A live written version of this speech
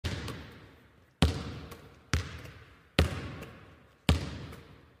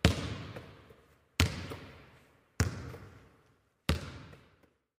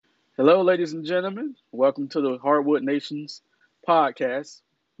Hello, ladies and gentlemen. Welcome to the Hardwood Nations podcast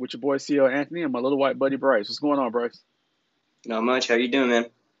with your boy CL Anthony and my little white buddy Bryce. What's going on, Bryce? Not much. How you doing, man?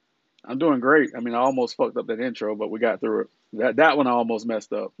 I'm doing great. I mean, I almost fucked up that intro, but we got through it. That one I almost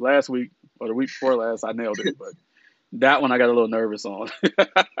messed up. Last week or the week before last, I nailed it, but that one I got a little nervous on.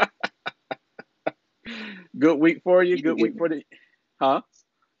 Good week for you. You did Good week good. for the, huh?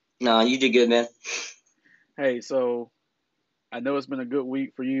 No, you did good, man. Hey, so I know it's been a good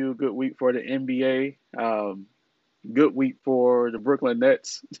week for you. Good week for the NBA. Good week for the Brooklyn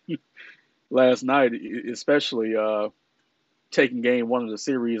Nets last night, especially. Taking game one of the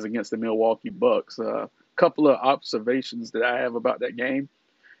series against the Milwaukee Bucks. A couple of observations that I have about that game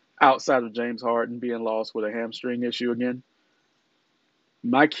outside of James Harden being lost with a hamstring issue again.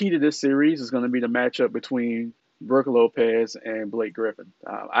 My key to this series is going to be the matchup between Brooke Lopez and Blake Griffin.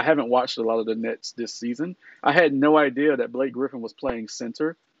 I haven't watched a lot of the Nets this season. I had no idea that Blake Griffin was playing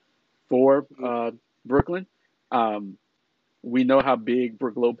center for Brooklyn. Um, we know how big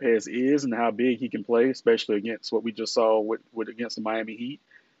Brooke Lopez is and how big he can play, especially against what we just saw with against the Miami Heat.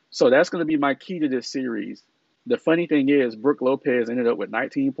 So that's going to be my key to this series. The funny thing is, Brooke Lopez ended up with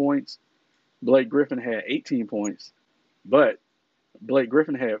 19 points. Blake Griffin had 18 points, but Blake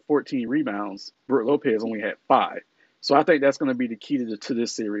Griffin had 14 rebounds. Brooke Lopez only had five. So I think that's going to be the key to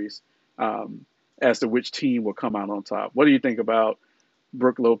this series as to which team will come out on top. What do you think about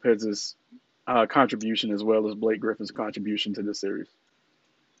Brooke Lopez's contribution as well as Blake Griffin's contribution to this series?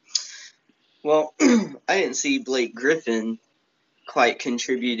 Well, I didn't see Blake Griffin quite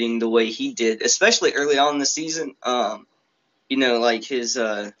contributing the way he did, especially early on in the season. Like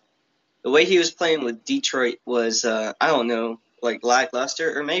the way he was playing with Detroit was, I don't know, like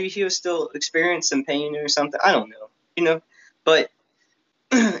lackluster, or maybe he was still experiencing pain or something. I don't know, but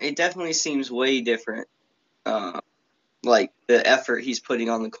it definitely seems way different. Like the effort he's putting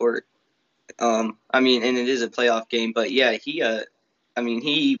on the court. And it is a playoff game, but yeah, he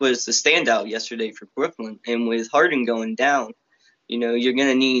was the standout yesterday for Brooklyn. And with Harden going down, you're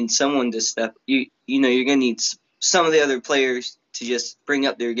gonna need someone to step. You're gonna need some of the other players to just bring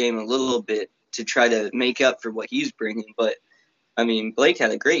up their game a little bit to try to make up for what he's bringing. But Blake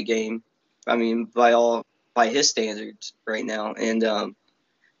had a great game. By his standards right now. And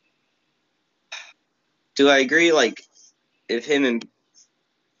do I agree? Like, if him and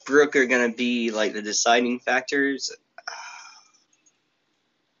Brooke are gonna be like the deciding factors,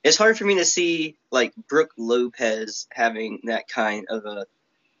 it's hard for me to see like Brooke Lopez having that kind of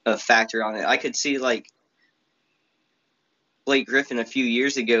a factor on it. I could see like Blake Griffin a few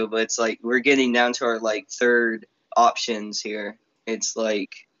years ago, but it's like we're getting down to our like third options here. It's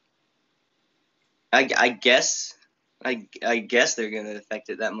like I guess I guess they're gonna affect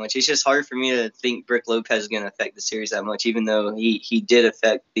it that much. It's just hard for me to think Brooke Lopez is gonna affect the series that much, even though he did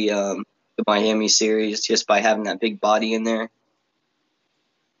affect the Miami series just by having that big body in there.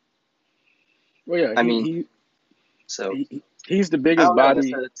 Well, yeah, I mean, so he's the I biggest don't know.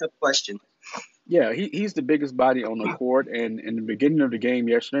 That's body. a tough question. Yeah, he's the biggest body on the court. And in the beginning of the game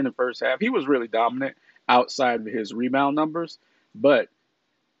yesterday, in the first half, he was really dominant outside of his rebound numbers. But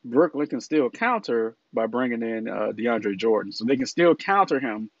Brooklyn can still counter by bringing in DeAndre Jordan. So they can still counter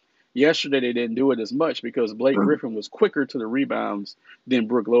him. Yesterday, they didn't do it as much because Blake Griffin was quicker to the rebounds than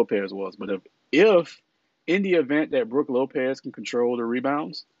Brooke Lopez was. But if in the event that Brooke Lopez can control the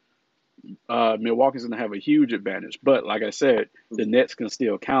rebounds, Milwaukee's going to have a huge advantage. But like I said, the Nets can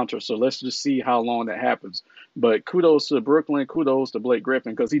still counter. So let's just see how long that happens. But kudos to Brooklyn, kudos to Blake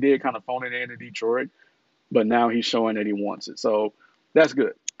Griffin because he did kind of phone it in Detroit, but now he's showing that he wants it. So that's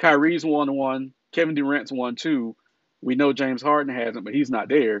good. Kyrie's 1-1. Kevin Durant's 1-2. We know James Harden hasn't, but he's not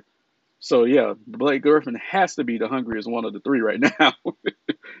there. So yeah, Blake Griffin has to be the hungriest one of the three right now,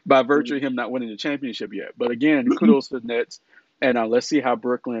 by virtue of him not winning the championship yet. But again, kudos to the Nets, and let's see how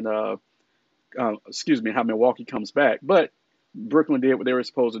how Milwaukee comes back. But Brooklyn did what they were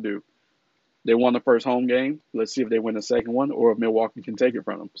supposed to do. They won the first home game. Let's see if they win the second one or if Milwaukee can take it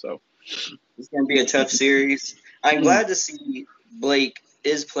from them. So, It's going to be a tough series. I'm mm, glad to see Blake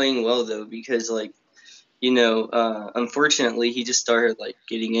is playing well though, because unfortunately he just started like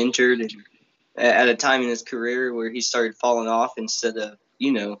getting injured and at a time in his career where he started falling off instead of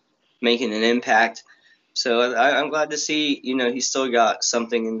making an impact. So I'm glad to see he's still got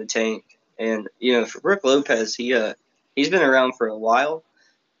something in the tank. And for Brooke Lopez, he's been around for a while,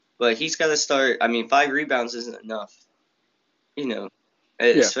 but he's got to start. 5 rebounds isn't enough. You know,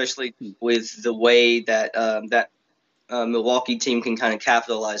 yeah. especially with the way that Milwaukee team can kind of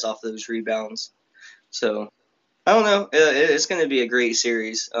capitalize off those rebounds. So I don't know. It's going to be a great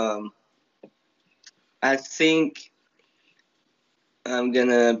series. I think I'm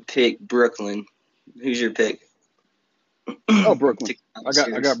gonna pick Brooklyn. Who's your pick Oh, Brooklyn. to come out I the got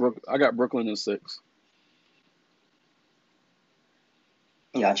I got series? Brook I got Brooklyn in 6.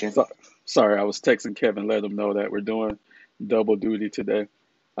 Gotcha. So, sorry, I was texting Kevin, let him know that we're doing double duty today.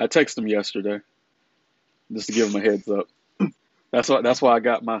 I texted him yesterday just to give him a heads up. That's why I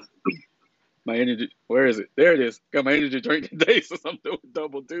got my energy. Where is it? There it is. Got my energy drink today since I'm doing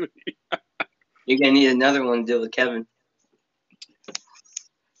double duty. You're gonna need another one to deal with Kevin.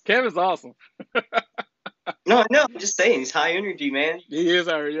 Kevin's awesome. No, no, I'm just saying he's high energy, man. He is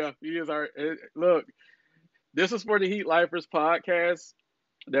our yeah. He is our look. This is for the Heat Lifers podcast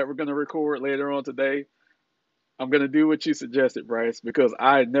that we're gonna record later on today. I'm gonna do what you suggested, Bryce, because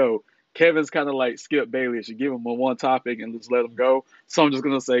I know Kevin's kind of like Skip Bayless. You give him a one topic and just let him go. So I'm just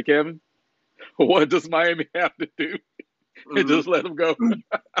gonna say, Kevin, what does Miami have to do? And Mm-hmm. just let him go.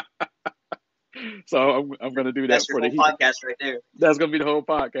 So I'm gonna do That's that your for the whole Heat. podcast right there. That's gonna be the whole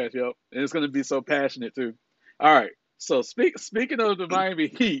podcast, yo. And it's gonna be so passionate too. All right. So speaking of the Miami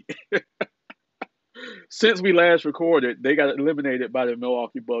Heat, since we last recorded, they got eliminated by the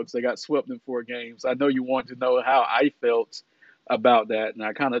Milwaukee Bucks. They got swept in 4 games. I know you wanted to know how I felt about that, and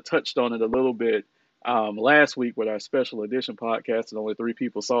I kind of touched on it a little bit last week with our special edition podcast, and only 3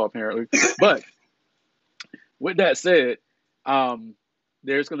 people saw apparently. But with that said, um,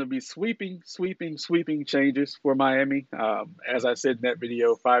 there's going to be sweeping changes for Miami. As I said in that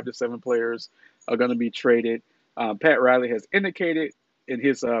video, 5 to 7 players are going to be traded. Pat Riley has indicated in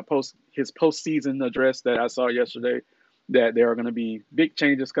his postseason address that I saw yesterday that there are going to be big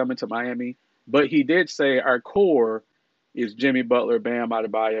changes coming to Miami. But he did say our core is Jimmy Butler, Bam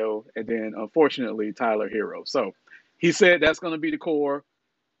Adebayo, and then unfortunately Tyler Hero. So he said that's going to be the core.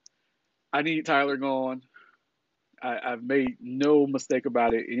 I need Tyler gone. I've made no mistake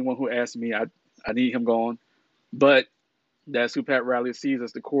about it. Anyone who asks me, I need him gone. But that's who Pat Riley sees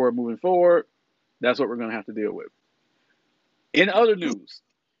as the core moving forward. That's what we're going to have to deal with. In other news,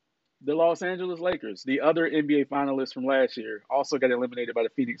 the Los Angeles Lakers, the other NBA finalists from last year, also got eliminated by the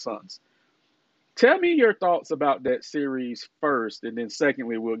Phoenix Suns. Tell me your thoughts about that series first, and then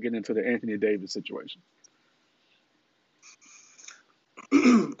secondly, we'll get into the Anthony Davis situation.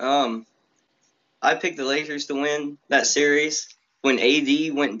 um, I picked the Lakers to win that series. When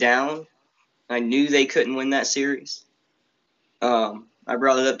AD went down, I knew they couldn't win that series. I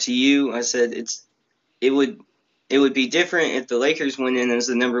brought it up to you. I said it would it would be different if the Lakers went in as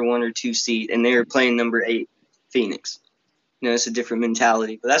the number 1 or 2 seed and they were playing number 8 Phoenix. It's a different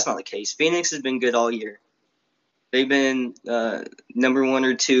mentality, but that's not the case. Phoenix has been good all year. They've been number 1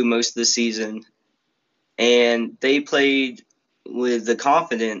 or 2 most of the season, and they played with the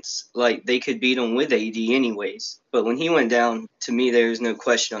confidence like they could beat them with AD anyways. But when he went down, to me, there was no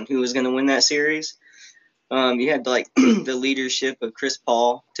question on who was going to win that series. You had like the leadership of Chris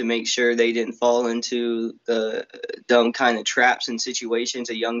Paul to make sure they didn't fall into the dumb kind of traps and situations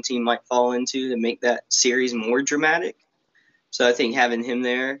a young team might fall into to make that series more dramatic. So I think having him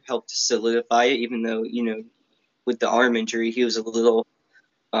there helped solidify it, even though, with the arm injury, he was a little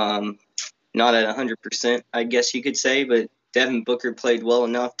not at 100%, I guess you could say. But Devin Booker played well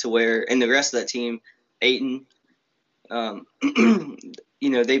enough to where, and the rest of that team, Aiton, um,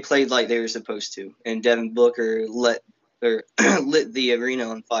 they played like they were supposed to. And Devin Booker lit the arena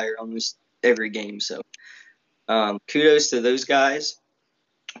on fire almost every game. So kudos to those guys.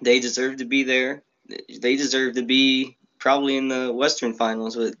 They deserve to be there. They deserve to be probably in the Western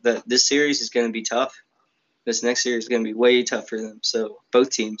Finals. But this series is going to be tough. This next series is going to be way tough for them. So both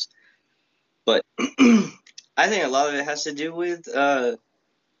teams. But I think a lot of it has to do with the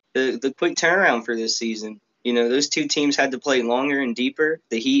quick turnaround for this season. Those 2 teams had to play longer and deeper,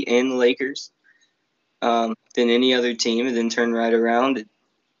 the Heat and the Lakers, than any other team, and then turn right around.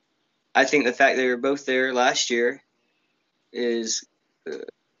 I think the fact they were both there last year is.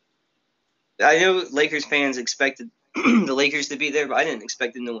 I know Lakers fans expected the Lakers to be there, but I didn't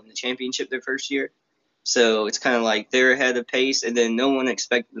expect them to win the championship their first year. So it's kind of like they're ahead of pace, and then no one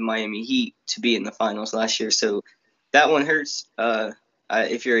expected the Miami Heat to be in the finals last year. So that one hurts.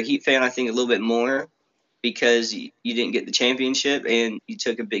 If you're a Heat fan, I think a little bit more because you didn't get the championship and you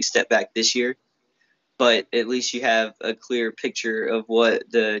took a big step back this year. But at least you have a clear picture of what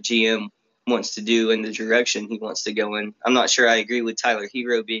the GM wants to do and the direction he wants to go in. I'm not sure I agree with Tyler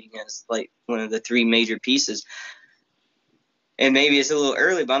Hero being as like one of the 3 major pieces. And maybe it's a little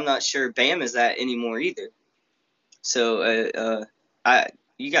early, but I'm not sure Bam is that anymore either. So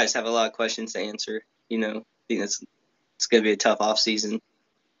you guys have a lot of questions to answer. I think it's going to be a tough off season.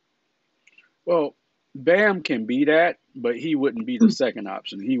 Well, Bam can be that, but he wouldn't be the second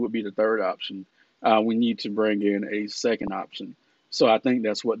option. He would be the third option. We need to bring in a second option. So I think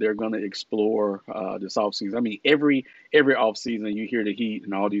that's what they're going to explore this offseason. I mean, every offseason you hear the Heat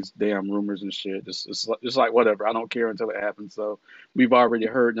and all these damn rumors and shit. It's like whatever. I don't care until it happens. So we've already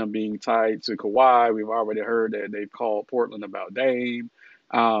heard them being tied to Kawhi. We've already heard that they've called Portland about Dame,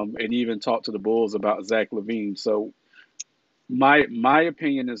 and even talked to the Bulls about Zach LaVine. So my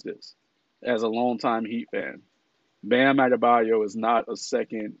opinion is this: as a longtime Heat fan, Bam Adebayo is not a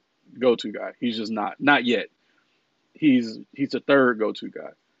second go-to guy. He's just not yet. He's a third go-to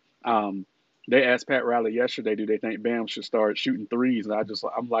guy. Um, they asked Pat Riley yesterday, do they think Bam should start shooting threes? And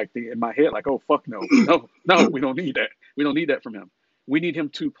I'm like in my head like, oh fuck no, no, no, we don't need that. We don't need that from him. We need him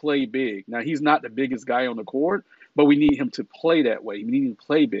to play big. Now he's not the biggest guy on the court, but we need him to play that way. We need him to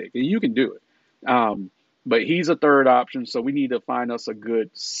play big, and you can do it. But he's a third option, so we need to find us a good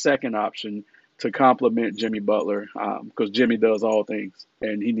second option to complement Jimmy Butler, because Jimmy does all things,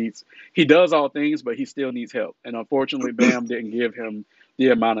 and he does all things, but he still needs help. And unfortunately, Bam didn't give him the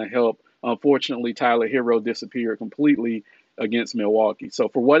amount of help. Unfortunately, Tyler Hero disappeared completely against Milwaukee. So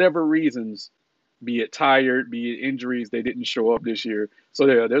for whatever reasons, be it tired, be it injuries, they didn't show up this year. So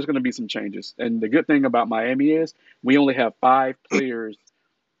there's going to be some changes. And the good thing about Miami is we only have 5 players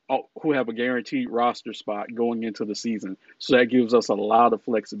who have a guaranteed roster spot going into the season. So that gives us a lot of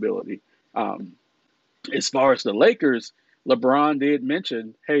flexibility. Um, as far as the Lakers, LeBron did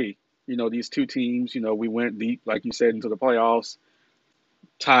mention, hey, these two teams, we went deep, like you said, into the playoffs,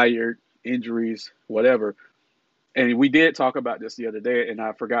 tired, injuries, whatever. And we did talk about this the other day, and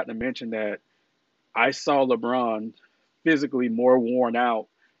I forgot to mention that I saw LeBron physically more worn out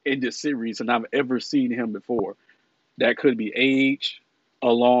in this series than I've ever seen him before. That could be age,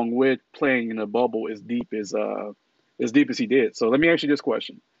 along with playing in a bubble as deep as he did. So let me ask you this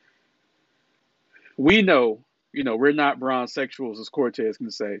question: we know, we're not Bron sexuals, as Cortez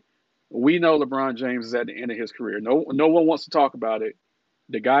can say. We know LeBron James is at the end of his career. No one wants to talk about it.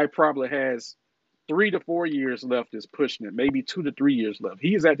 The guy probably has 3 to 4 years left, is pushing it, maybe 2 to 3 years left.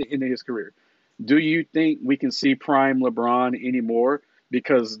 He is at the end of his career. Do you think we can see prime LeBron anymore?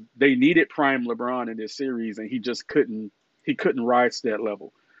 Because they needed prime LeBron in this series, and he just couldn't rise to that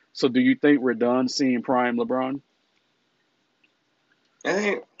level. So do you think we're done seeing prime LeBron? I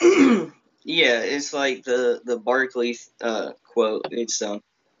think, yeah, it's like the Barkley quote.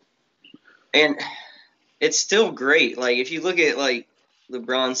 And it's still great. Like if you look at like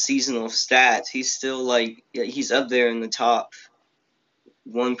LeBron's seasonal stats, he's still like he's up there in the top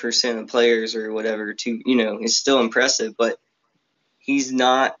 1% of players or whatever. It's still impressive, but he's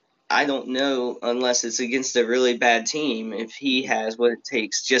not. I don't know unless it's against a really bad team if he has what it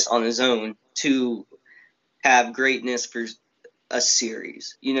takes just on his own to have greatness for a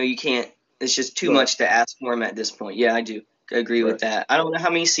series. You can't. It's just too Right, much to ask for him at this point. Yeah, I do agree with right, that. I don't know how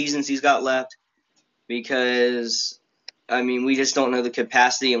many seasons he's got left because I mean we just don't know the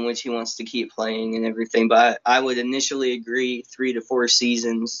capacity in which he wants to keep playing and everything. But I would initially agree 3 to 4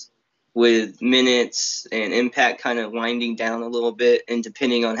 seasons with minutes and impact kind of winding down a little bit and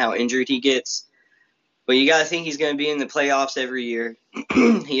depending on how injured he gets. But you got to think he's going to be in the playoffs every year.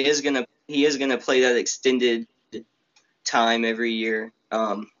 He is gonna play that extended time every year.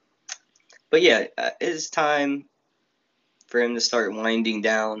 But yeah, it's time for him to start winding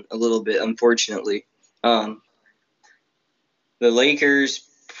down a little bit. Unfortunately, um, the Lakers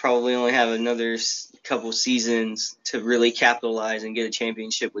probably only have another couple seasons to really capitalize and get a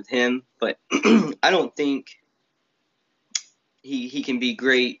championship with him. But I don't think he can be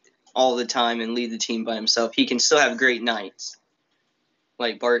great all the time and lead the team by himself. He can still have great nights,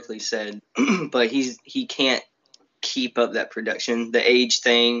 like Barkley said, but he can't keep up that production. The age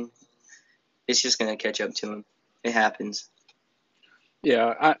thing, it's just gonna catch up to him. It happens.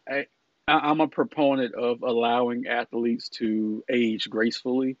 yeah. I'm a proponent of allowing athletes to age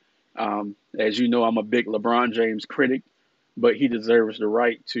gracefully. As you know, I'm a big LeBron James critic, but he deserves the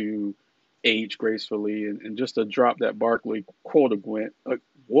right to age gracefully, and just to drop that Barkley quote again.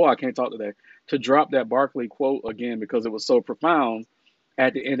 Boy, I can't talk today. To drop that Barkley quote again because it was so profound.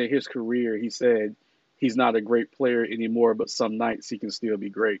 At the end of his career, he said he's not a great player anymore, but some nights he can still be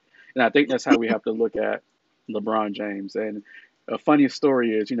great. And I think that's how we have to look at LeBron James. And a funny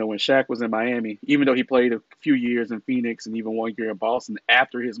story is, when Shaq was in Miami, even though he played a few years in Phoenix and even 1 year in Boston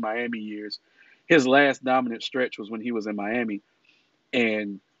after his Miami years, his last dominant stretch was when he was in Miami.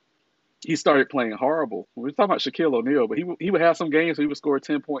 And he started playing horrible. We're talking about Shaquille O'Neal, but he would have some games where he would score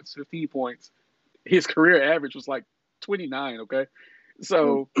 10 points, 15 points. His career average was like 29, okay?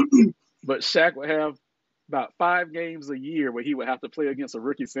 So, but Shaq would have about 5 games a year where he would have to play against a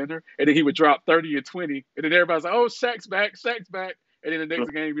rookie center, and then he would drop 30 and 20, and then everybody's like, "Oh, Shaq's back, and then the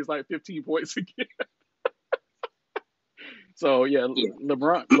next game he's like 15 points again." So yeah, Yeah.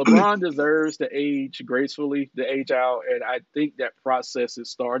 LeBron deserves to age gracefully, to age out, and I think that process is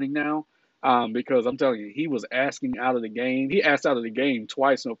starting now. Because I'm telling you, he was asking out of the game. He asked out of the game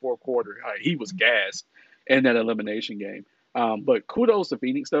twice in the fourth quarter. He was gassed in that elimination game. But kudos to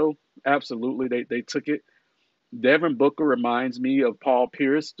Phoenix though. Absolutely, they took it. Devin Booker reminds me of Paul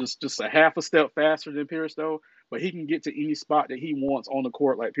Pierce, just a half a step faster than Pierce though, but he can get to any spot that he wants on the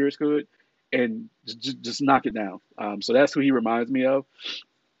court like Pierce could, and just knock it down. So that's who he reminds me of.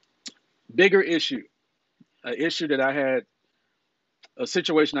 Bigger issue, an issue that I had, a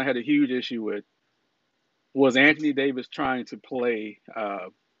situation I had a huge issue with was Anthony Davis trying to play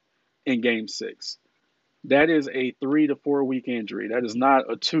in Game Six. That is a 3 to 4 week injury. That is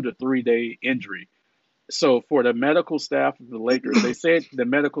not a 2 to 3 day injury. So for the medical staff of the Lakers, they said the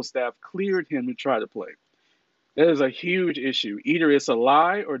medical staff cleared him to try to play. That is a huge issue. Either it's a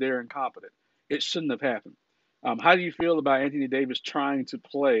lie or they're incompetent. It shouldn't have happened. How do you feel about Anthony Davis trying to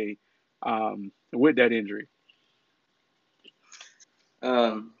play with that injury?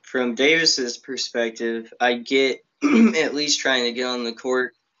 From Davis's perspective, I get at least trying to get on the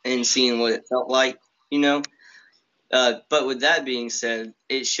court and seeing what it felt like, you know. But with that being said,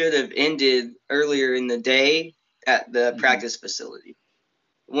 it should have ended earlier in the day at the Hmm. practice facility.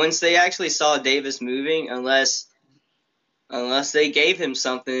 Once they actually saw Davis moving, unless they gave him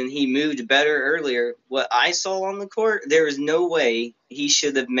something and he moved better earlier, what I saw on the court, there was no way he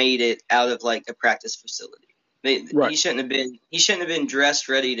should have made it out of like a practice facility. Right, He shouldn't have been dressed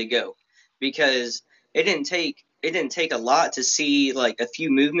ready to go because it didn't take a lot to see like a few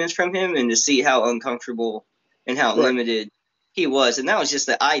movements from him and to see how uncomfortable and how right. limited he was, and that was just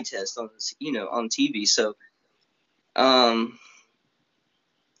the eye test on on TV. So um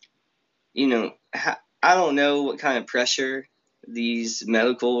I don't know what kind of pressure these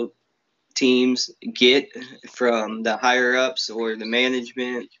medical teams get from the higher ups or the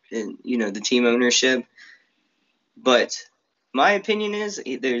management and the team ownership. But my opinion is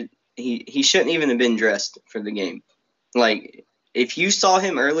he shouldn't even have been dressed for the game. Like if you saw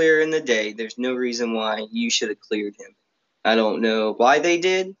him earlier in the day, there's no reason why you should have cleared him. I don't know why they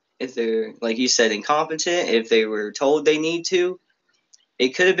did. If they're like you said incompetent, if they were told they need to,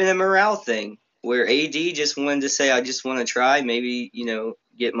 it could have been a morale thing where AD just wanted to say, I just want to try, maybe,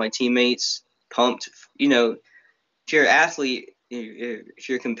 get my teammates pumped. If you're an athlete, if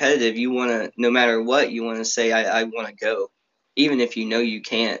you're competitive, you want to, no matter what, you want to say, I want to go, even if you know you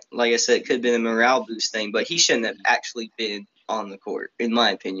can't. Like I said, it could have been a morale boost thing, but he shouldn't have actually been on the court, in my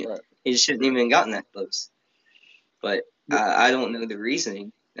opinion. Right. He shouldn't even gotten that close. But Yeah. I don't know the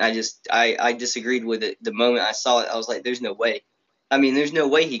reasoning. I disagreed with it the moment I saw it. I was like, there's no way. I mean, there's no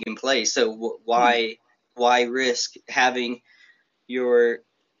way he can play. So Hmm. why risk having your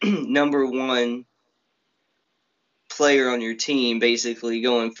number one player on your team basically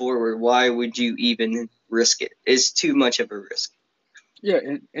going forward? Why would you even risk it? It's too much of a risk. Yeah,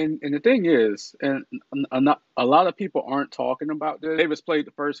 and the thing is, and a lot of people aren't talking about this. Davis played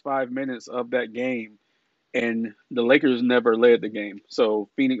the first 5 minutes of that game, and the Lakers never led the game. So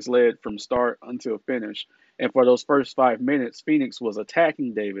Phoenix led from start until finish. And for those first 5 minutes, Phoenix was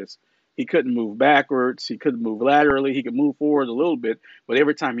attacking Davis. He couldn't move backwards. He couldn't move laterally. He could move forward a little bit, but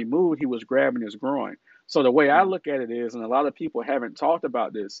every time he moved, he was grabbing his groin. So the way I look at it is, and a lot of people haven't talked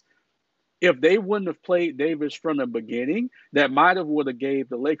about this, if they wouldn't have played Davis from the beginning, that might have would have gave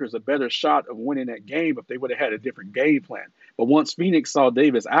the Lakers a better shot of winning that game if they would have had a different game plan. But once Phoenix saw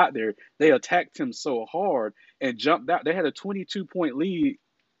Davis out there, they attacked him so hard and jumped out. They had a 22-point lead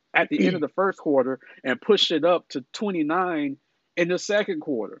at the end of the first quarter and pushed it up to 29 in the second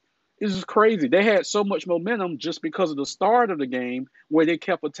quarter. This is crazy. They had so much momentum just because of the start of the game where they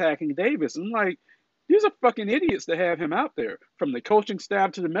kept attacking Davis. And like, these are fucking idiots to have him out there, from the coaching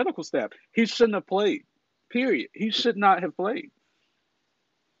staff to the medical staff. He shouldn't have played. Period. He should not have played.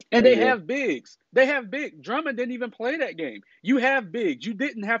 And I they agree. have bigs. They have big. Drummond didn't even play that game. You have bigs. You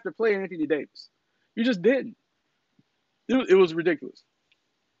didn't have to play Anthony Davis. You just didn't. It was ridiculous.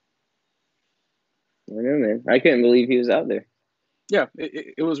 I know, man. I couldn't believe he was out there. Yeah,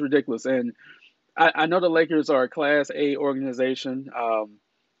 it was ridiculous. And I know the Lakers are a Class A organization.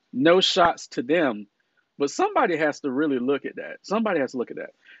 No shots to them, but somebody has to really look at that. Somebody has to look at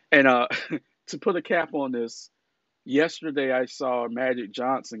that. And to put a cap on this, yesterday I saw Magic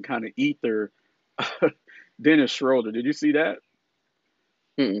Johnson kind of ether Dennis Schroeder. Did you see that?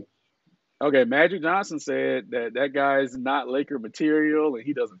 Mm-mm. Okay, Magic Johnson said that that guy's not Laker material and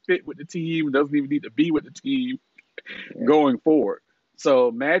he doesn't fit with the team, doesn't even need to be with the team Yeah. going forward. So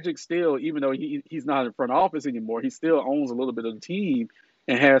Magic still, even though he's not in front office anymore, he still owns a little bit of the team.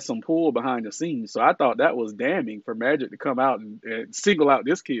 and had some pull behind the scenes. So I thought that was damning for Magic to come out and single out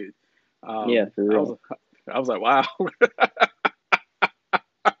this kid. Yeah, for I real. was I was like, wow.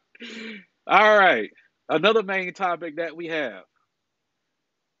 All right, another main topic that we have: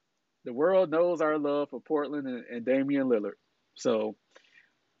 the world knows our love for Portland and Damian Lillard. So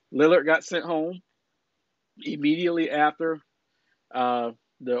Lillard got sent home immediately after uh,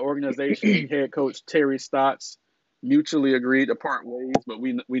 the organization and head coach Terry Stotts mutually agreed to part ways, but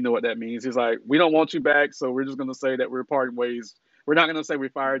we know what that means. He's like, we don't want you back, so we're just going to say that we're parting ways. We're not going to say we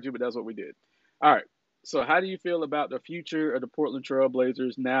fired you, but that's what we did. All right. So, how do you feel about the future of the Portland Trail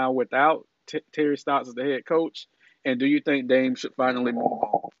Blazers now without Terry Stotts as the head coach? And do you think Dame should finally move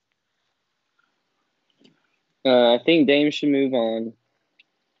on? I think Dame should move on.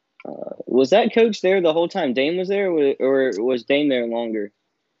 Was that coach there the whole time Dame was there, or was Dame there longer?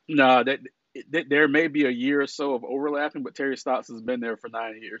 No, that there may be a year or so of overlapping, but Terry Stotts has been there for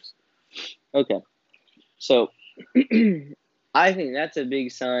 9 years. Okay, so I think that's a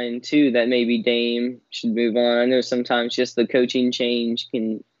big sign too that maybe Dame should move on. I know sometimes just the coaching change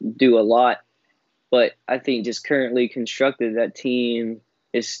can do a lot, but I think just currently constructed, that team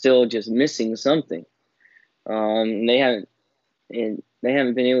is still just missing something. They haven't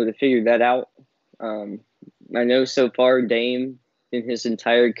been able to figure that out. Um, I know so far Dame in his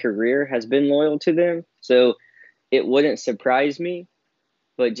entire career has been loyal to them, so it wouldn't surprise me.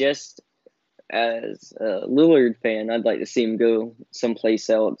 But just as a Lillard fan, I'd like to see him go someplace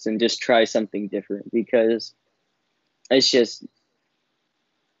else and just try something different, because it's just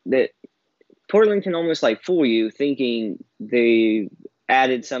that Portland can almost like fool you thinking they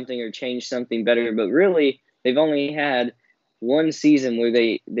added something or changed something better, but really they've only had one season where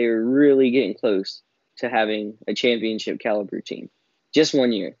they're really getting close to having a championship caliber team. Just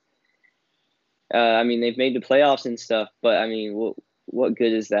 1 year. I mean, they've made the playoffs and stuff, but I mean, what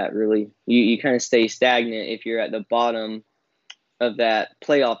good is that really? You kind of stay stagnant if you're at the bottom of that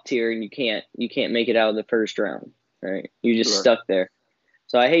playoff tier and you can't make it out of the first round, right? You're just Right. stuck there.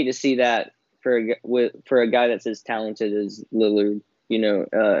 So I hate to see that for a guy that's as talented as Lillard.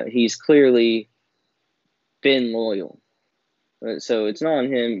 He's clearly been loyal, so it's not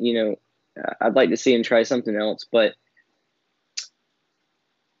on him. I'd like to see him try something else, but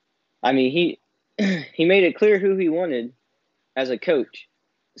I mean, he he made it clear who he wanted as a coach,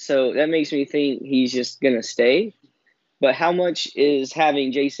 so that makes me think he's just gonna stay. But how much is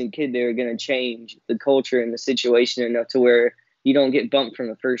having Jason Kidd there going to change the culture and the situation enough to where you don't get bumped from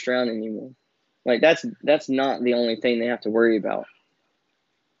the first round anymore? Like that's not the only thing they have to worry about.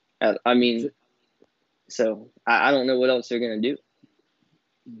 I mean, so I don't know what else they're going to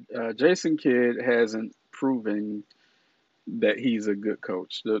do. Jason Kidd hasn't proven that he's a good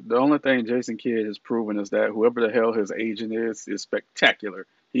coach. The only thing Jason Kidd has proven is that whoever the hell his agent is spectacular.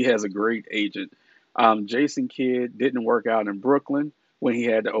 He has a great agent. Jason Kidd didn't work out in Brooklyn when he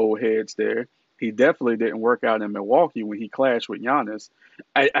had the old heads there. He definitely didn't work out in Milwaukee when he clashed with Giannis.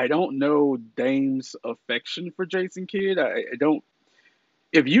 I don't know Dame's affection for Jason Kidd. I don't.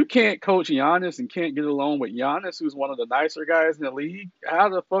 If you can't coach Giannis and can't get along with Giannis, who's one of the nicer guys in the league, how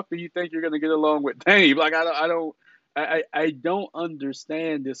the fuck do you think you're gonna get along with Dame? Like I don't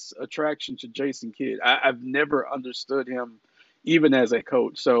understand this attraction to Jason Kidd. I've never understood him, even as a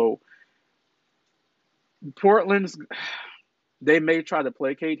coach. So Portland's they may try to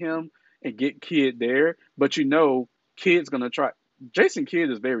placate him and get Kidd there, but Kidd's gonna try. Jason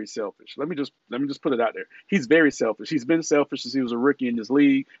Kidd is very selfish. Let me just put it out there. He's very selfish. He's been selfish since he was a rookie in this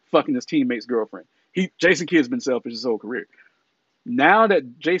league, fucking his teammate's girlfriend. Jason Kidd's been selfish his whole career. Now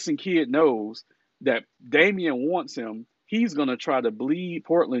that Jason Kidd knows that Damian wants him, he's gonna try to bleed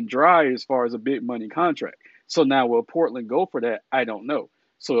Portland dry as far as a big money contract. So now will Portland go for that? I don't know.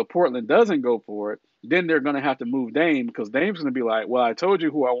 So if Portland doesn't go for it, then they're gonna have to move Dame because Dame's gonna be like, well, I told you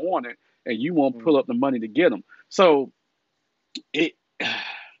who I wanted, and you won't pull up the money to get him. So it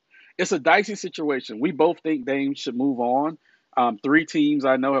it's a dicey situation. We both think Dame should move on. Three teams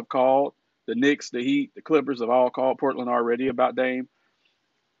I know have called: the Knicks, the Heat, the Clippers have all called Portland already about Dame.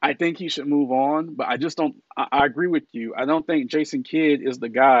 I think he should move on, but I just don't. I agree with you. I don't think Jason Kidd is the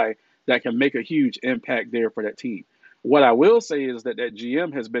guy that can make a huge impact there for that team. What I will say is that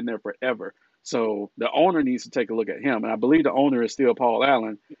GM has been there forever. So the owner needs to take a look at him. And I believe the owner is still Paul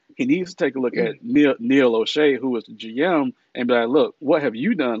Allen. He needs to take a look at Neil O'Shea, who is the GM, and be like, look, what have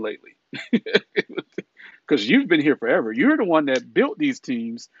you done lately? Because you've been here forever. You're the one that built these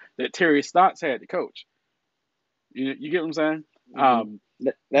teams that Terry Stotts had to coach. You get what I'm saying? Mm-hmm.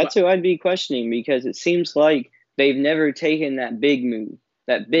 But That's who I'd be questioning, because it seems like they've never taken that big move,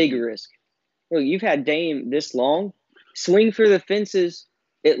 that big mhm, risk. Look, you've had Dame this long. Swing for the fences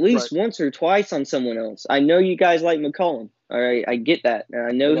at Right. least once or twice on someone else. I know you guys like McCollum. All right, I get that. And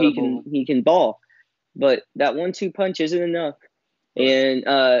I They know got to move him. he can ball, but that 1-2 punch isn't enough. Right.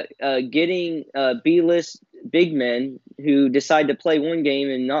 And getting B-list big men who decide to play one game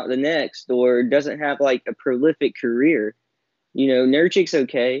and not the next, or doesn't have like a prolific career. Nurkic's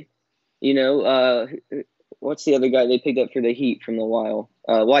okay. What's the other guy they picked up for the Heat from a while?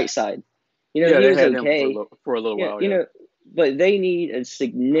 Whiteside. Yeah, He they was had him okay. for a little Yeah, while. Yeah. but they need a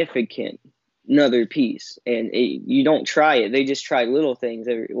significant another piece, and you don't try it. They just try little things.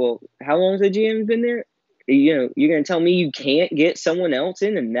 Well, how long has the GM been there? You're going to tell me you can't get someone else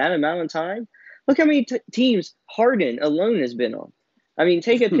in that amount of time? Look how many teams Harden alone has been on. I mean,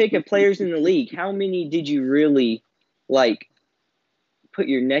 take a pick of players in the league. How many did you really put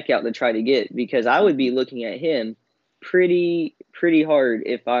your neck out to try to get? Because I would be looking at him pretty hard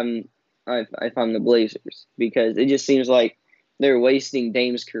if I'm the Blazers, because it just seems like they're wasting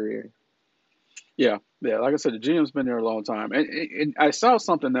Dame's career. Yeah. Like I said, the GM's been there a long time, and I saw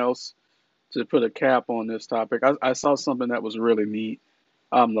something else to put a cap on this topic. I saw something that was really neat.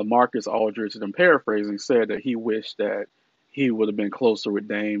 LaMarcus Aldridge, and I'm paraphrasing, said that he wished that he would have been closer with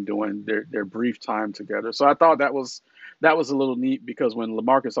Dame during their brief time together. So I thought that was a little neat, because when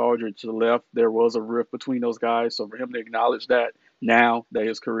LaMarcus Aldridge left, there was a rift between those guys. So for him to acknowledge that now that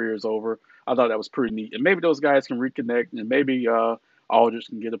his career is over, I thought that was pretty neat. And maybe those guys can reconnect, and maybe Aldridge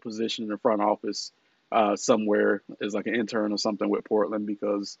can get a position in the front office somewhere as like an intern or something with Portland,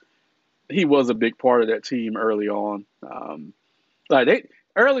 because he was a big part of that team early on. Like they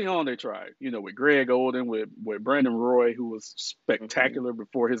early on they tried, with Greg Oden, with Brandon Roy, who was Mm-hmm. spectacular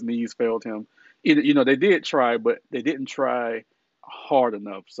before his knees failed him. They did try, but they didn't try hard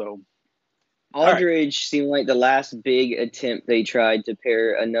enough. So, all right, Aldridge seemed like the last big attempt they tried to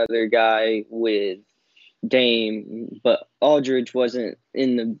pair another guy with Dame, but Aldridge wasn't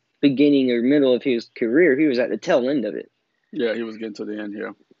in the beginning or middle of his career. He was at the tail end of it. yeah, he was getting to the end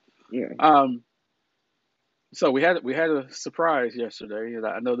here. Yeah. Um, so we had a surprise yesterday, and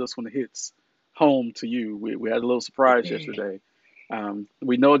I know this one hits home to you. We had a little surprise yesterday.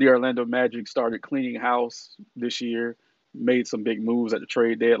 We know the Orlando Magic started cleaning house this year, made some big moves at the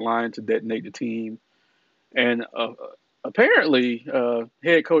trade deadline to detonate the team, and apparently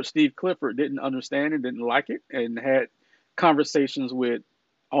head coach Steve Clifford didn't understand it, didn't like it, and had conversations with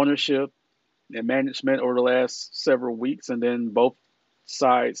ownership and management over the last several weeks, and then both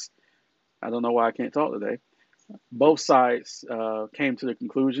sides. I don't know why I can't talk today. Both sides came to the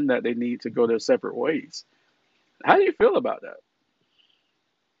conclusion that they need to go their separate ways. How do you feel about that?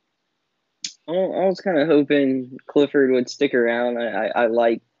 I was kind of hoping Clifford would stick around. I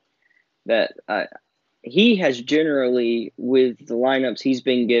like that. He has generally, with the lineups he's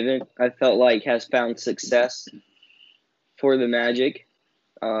been given, I felt like has found success for the Magic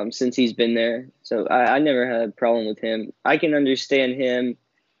since he's been there. So I never had a problem with him. I can understand him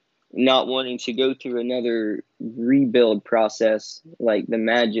not wanting to go through another rebuild process like the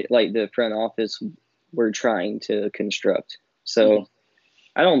Magic, like the front office were trying to construct. Mm-hmm. So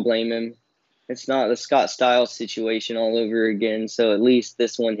I don't blame him. It's not the Scott Styles situation all over again. So at least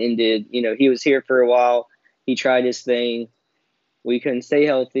this one ended. He was here for a while. He tried his thing. We couldn't stay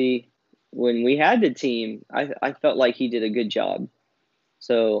healthy. When we had the team, I felt like he did a good job.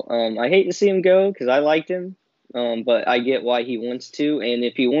 So I hate to see him go because I liked him. But I get why he wants to. And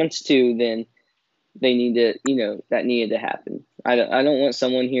if he wants to, then they need to, that needed to happen. I don't want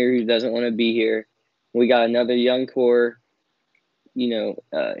someone here who doesn't want to be here. We got another young core.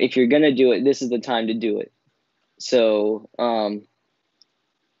 If you're going to do it, this is the time to do it. So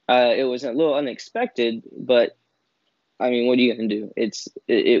it was a little unexpected, but I mean, what are you going to do?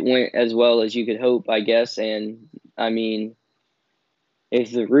 It went as well as you could hope, I guess. And I mean,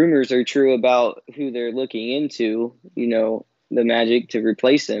 if the rumors are true about who they're looking into, the Magic to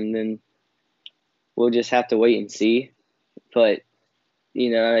replace him, then we'll just have to wait and see. But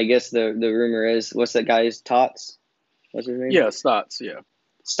I guess the rumor is, what's that guy's Tots? What's his name? Yeah, Stotts. Yeah.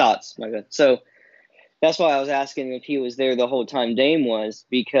 Stotts, my God. So that's why I was asking if he was there the whole time Dame was,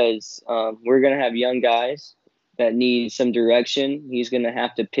 because we're going to have young guys that need some direction. He's going to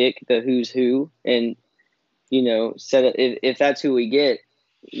have to pick the who's who and, set it, if that's who we get,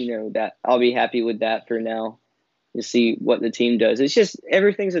 that I'll be happy with that for now to see what the team does. It's just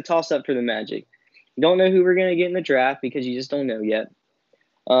everything's a toss up for the Magic. You don't know who we're going to get in the draft because you just don't know yet.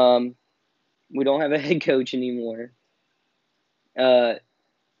 We don't have a head coach anymore. And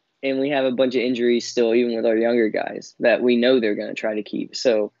we have a bunch of injuries still, even with our younger guys, that we know they're going to try to keep.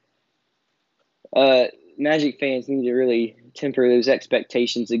 So Magic fans need to really temper those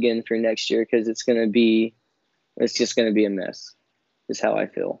expectations again for next year, because it's just going to be a mess. is how I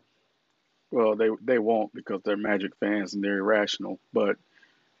feel. Well, they won't because they're Magic fans and they're irrational. But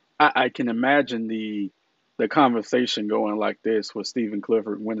I can imagine the conversation going like this with Stephen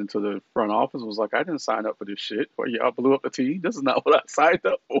Clifford went into the front office was like, I didn't sign up for this shit. Or y'all blew up the team. This is not what I signed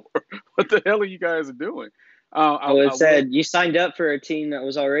up for. What the hell are you guys doing? I would I have will. said you signed up for a team that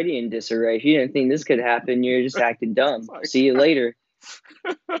was already in disarray. If you didn't think this could happen, you're just acting It's dumb. like, See you later.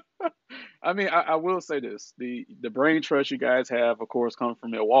 I mean, I will say this: the brain trust you guys have, of course, comes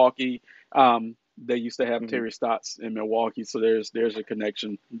from Milwaukee. They used to have Mhm. Terry Stotts in Milwaukee, so there's a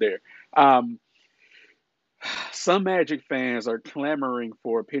connection there. Um, some Magic fans are clamoring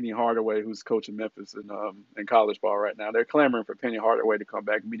for Penny Hardaway, who's coaching Memphis in college ball right now. They're clamoring for Penny Hardaway to come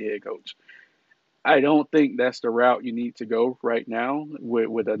back and be the head coach. I don't think that's the route you need to go right now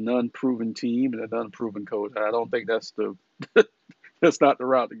with an unproven team and an unproven coach. I don't think that's the that's not the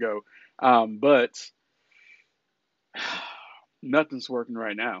route to go. But nothing's working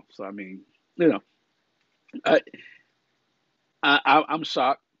right now. So I mean, you know, I, I'm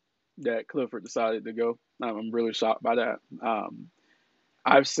shocked that Clifford decided to go. I'm really shocked by that.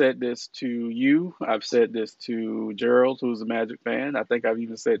 I've said this to you. I've said this to Gerald, who's a Magic fan. I think I've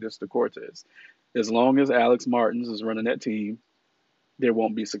even said this to Cortez. As long as Alex Martins is running that team, they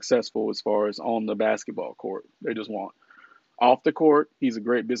won't be successful as far as on the basketball court. They just won't. Off the court, he's a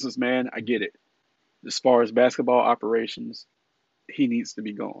great businessman. I get it. As far as basketball operations, he needs to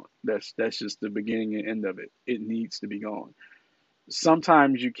be gone. That's just the beginning and end of it. It needs to be gone.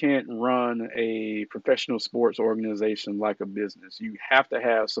 Sometimes you can't run a professional sports organization like a business. You have to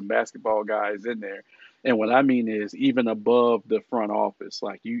have some basketball guys in there. And what I mean is even above the front office,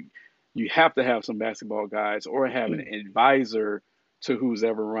 like you have to have some basketball guys or have an advisor to who's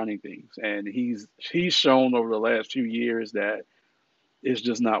ever running things. And he's shown over the last few years that it's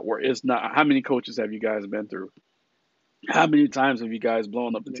just not work. It's not. How many coaches have you guys been through? How many times have you guys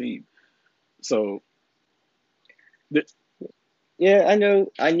blown up the team? So th- Yeah, I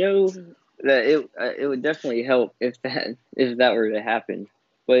know that it would definitely help if that were to happen.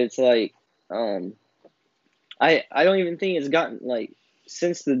 But it's like um I don't even think it's gotten like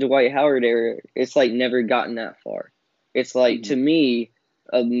since the Dwight Howard era, it's like never gotten that far. It's like to mhm. me,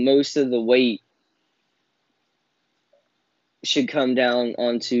 most of the weight should come down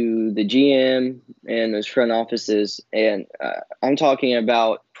onto the GM and those front offices. And I'm talking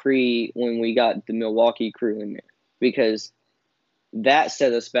about pre when we got the Milwaukee crew in there because that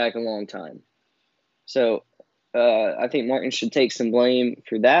set us back a long time. So I think Martin should take some blame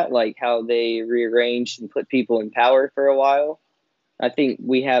for that, like how they rearranged and put people in power for a while. I think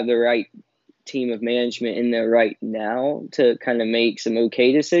we have the right team of management in there right now to kind of make some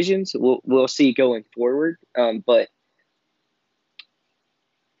okay decisions. We'll see going forward, but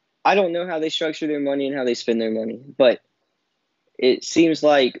I don't know how they structure their money and how they spend their money. But it seems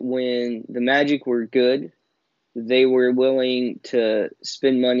like when the Magic were good, they were willing to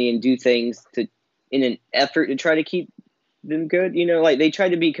spend money and do things to in an effort to try to keep them good. You know, like they tried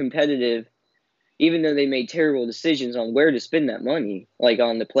to be competitive, even though they made terrible decisions on where to spend that money, like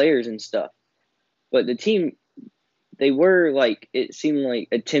on the players and stuff. But the team, they were like, it seemed like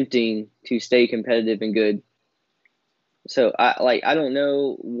attempting to stay competitive and good. So I don't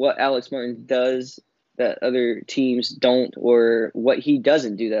know what Alex Martin does that other teams don't, or what he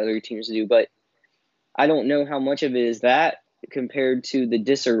doesn't do that other teams do. But I don't know how much of it is that compared to the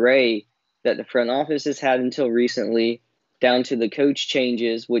disarray that the front office has had until recently, down to the coach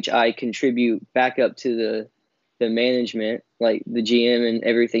changes, which I contribute back up to the management, like the GM and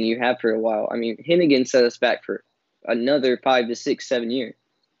everything you have for a while. I mean, Hennigan set us back for another 5 to 6, 7 years,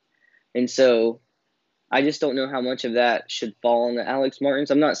 and so I just don't know how much of that should fall on the Alex Martins.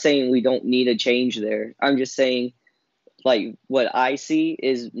 I'm not saying we don't need a change there. I'm just saying like what I see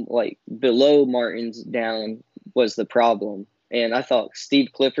is like below Martins down was the problem. And I thought Steve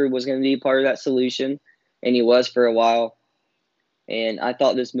Clifford was going to be part of that solution, and he was for a while. And I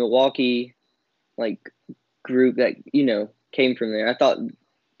thought this Milwaukee like group that came from there, I thought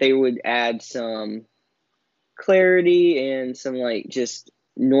they would add some clarity and some like just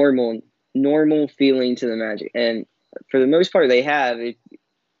normal feeling to the Magic. And for the most part, they have it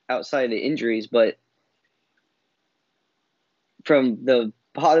outside of the injuries, but from the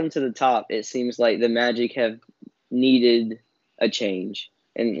bottom to the top, it seems like the Magic have needed a change.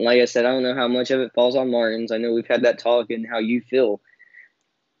 And like I said, I don't know how much of it falls on Martins. I know we've had that talk and how you feel.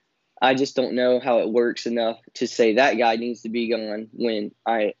 I just don't know how it works enough to say that guy needs to be gone when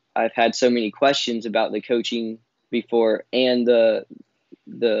I've had so many questions about the coaching before and the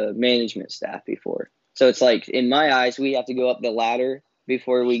management staff before. So it's like in my eyes, we have to go up the ladder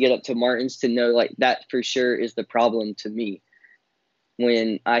before we get up to Martins to know like that for sure is the problem to me.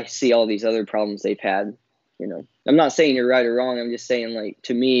 when I see all these other problems they've had. You know, I'm not saying you're right or wrong. I'm just saying, like,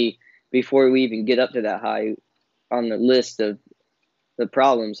 to me, before we even get up to that high on the list of the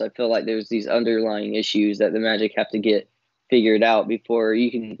problems, I feel like there's these underlying issues that the Magic have to get figured out before you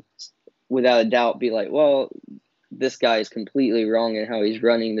can, without a doubt, be like, well, this guy is completely wrong in how he's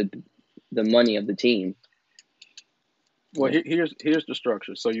running the money of the team. Well, here's the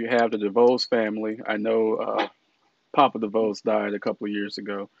structure. So you have the DeVos family. I know Papa DeVos died a couple of years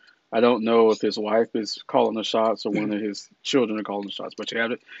ago. I don't know if his wife is calling the shots or one of his children are calling the shots, but you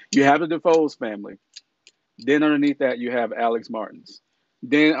have it. You have the DeVos family. Then underneath that, you have Alex Martins.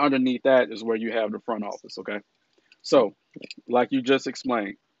 Then underneath that is where you have the front office. Okay, so like you just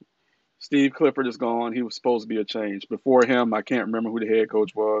explained, Steve Clifford is gone. He was supposed to be a change. Before him, I can't remember who the head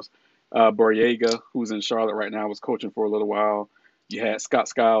coach was. Borrega, who's in Charlotte right now, was coaching for a little while. You had Scott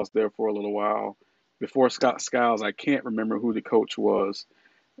Skiles there for a little while. Before Scott Skiles, I can't remember who the coach was.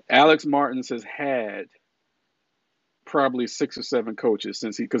 Alex Martins has had probably 6 or 7 coaches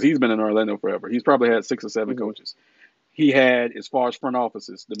since because he's been in Orlando forever. He's probably had 6 or 7 coaches. He had, as far as front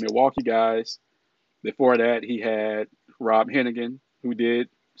offices, the Milwaukee guys. Before that, he had Rob Hennigan, who did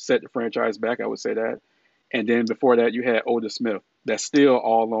set the franchise back, I would say that. And then before that, you had Otis Smith. That's still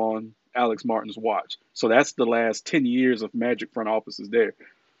all on Alex Martin's watch. So that's the last 10 years of Magic front offices there.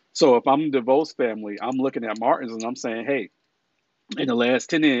 So if I'm the DeVos family, I'm looking at Martins and I'm saying, hey, in the last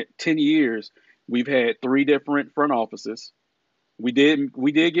 10 years, we've had 3 different front offices. We did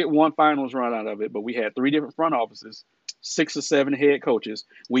get one finals run out of it, but we had 3 different front offices, 6 or 7 head coaches.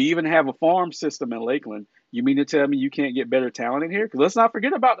 We even have a farm system in Lakeland. You mean to tell me you can't get better talent in here? Because let's not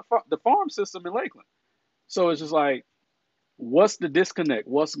forget about the farm system in Lakeland. So it's just like, what's the disconnect?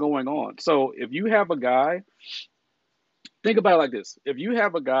 What's going on? So if you have a guy, think about it like this. If you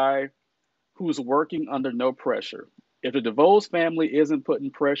have a guy who's working under no pressure, if the DeVos family isn't putting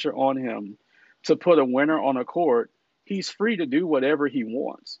pressure on him to put a winner on a court, he's free to do whatever he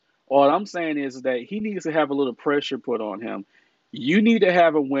wants. All I'm saying is that he needs to have a little pressure put on him. You need to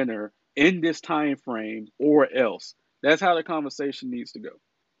have a winner in this time frame or else. That's how the conversation needs to go.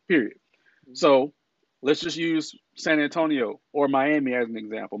 Period. So let's just use San Antonio or Miami as an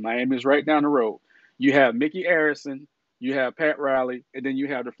example. Miami is right down the road. You have Mickey Arison, you have Pat Riley, and then you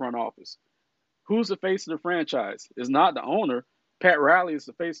have the front office. Who's the face of the franchise? It's not the owner. Pat Riley is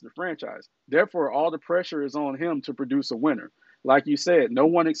the face of the franchise. Therefore, all the pressure is on him to produce a winner. Like you said, no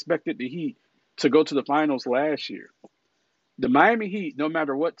one expected the Heat to go to the finals last year. The Miami Heat, no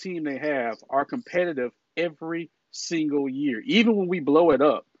matter what team they have, are competitive every single year. Even when we blow it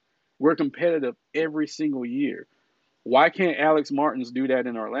up, we're competitive every single year. Why can't Alex Martins do that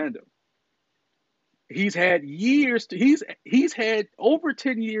in Orlando? He's had years to he's had over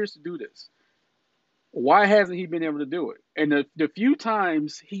 10 years to do this. Why hasn't he been able to do it? And the few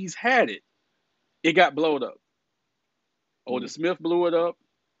times he's had it, it got blown up. Otis Smith blew it up.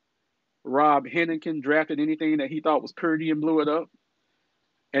 Rob Hennigan drafted anything that he thought was pretty and blew it up.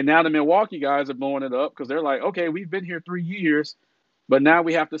 And now the Milwaukee guys are blowing it up because they're like, okay, we've been here 3 years, but now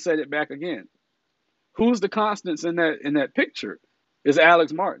we have to set it back again. Who's the constants in that picture? Is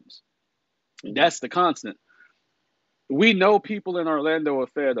Alex Martins. That's the constant. We know people in Orlando are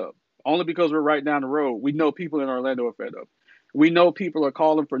fed up. Only because we're right down the road. We know people in Orlando are fed up. We know people are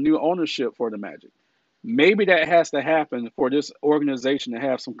calling for new ownership for the Magic. Maybe that has to happen for this organization to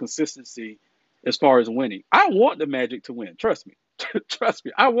have some consistency as far as winning. I want the Magic to win. Trust me. Trust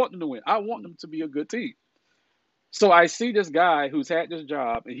me. I want them to win. I want them to be a good team. So I see this guy who's had this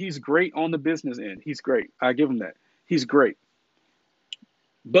job, and he's great on the business end. He's great. I give him that. He's great.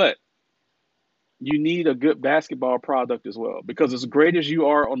 But you need a good basketball product as well. Because as great as you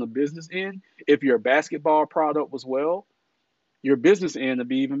are on the business end, if your basketball product was well, your business end would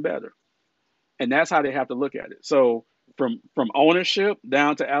be even better. And that's how they have to look at it. So from ownership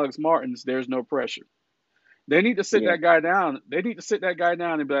down to Alex Martins, there's no pressure. They need to sit that guy down. They need to sit that guy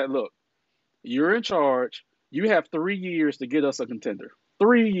down and be like, look, you're in charge. You have 3 years to get us a contender.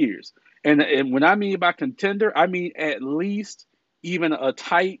 3 years. And when I mean by contender, I mean at least even a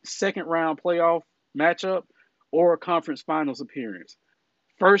tight second round playoff matchup or a conference finals appearance.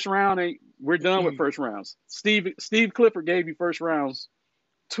 First round, we're done with first rounds. Steve Clifford gave you first rounds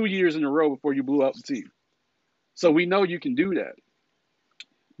 2 years in a row before you blew out the team. So we know you can do that.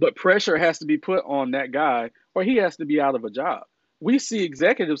 But pressure has to be put on that guy or he has to be out of a job. We see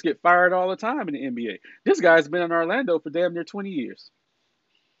executives get fired all the time in the NBA. This guy's been in Orlando for damn near 20 years.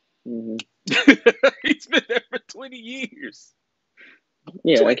 Mm-hmm. He's been there for 20 years.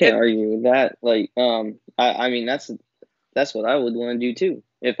 Yeah, I can't argue with that. Like, I mean, that's what I would want to do too.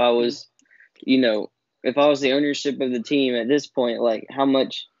 If I was, if I was the ownership of the team at this point, like how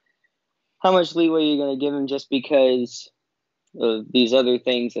much leeway are you going to give him just because of these other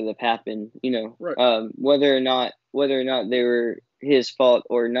things that have happened? Right. Whether or not they were his fault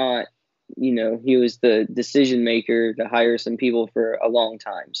or not, he was the decision maker to hire some people for a long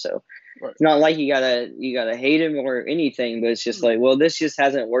time. So Right. it's not like you gotta hate him or anything, but it's just like, well, this just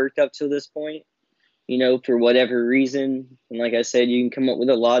hasn't worked up to this point, for whatever reason. And like I said, you can come up with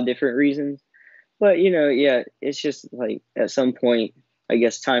a lot of different reasons. But yeah, it's just like at some point, I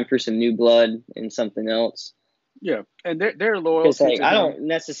guess time for some new blood and something else. Yeah, and their Because loyalty like to I him. don't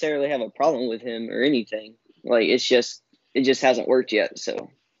necessarily have a problem with him or anything. Like it just hasn't worked yet. So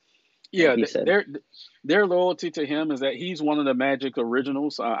like Yeah, you said, their loyalty to him is that he's one of the Magic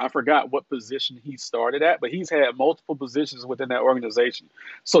originals. I forgot what position he started at, but he's had multiple positions within that organization.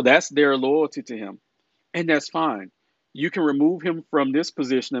 So that's their loyalty to him, and that's fine. You can remove him from this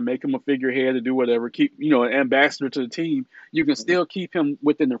position and make him a figurehead to do whatever, keep an ambassador to the team. You can still keep him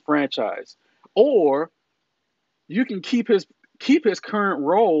within the franchise, or you can keep his current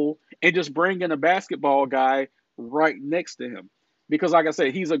role and just bring in a basketball guy right next to him. Because like I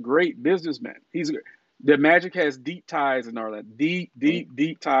said, he's a great businessman. The Magic has deep ties in Orlando, deep, deep,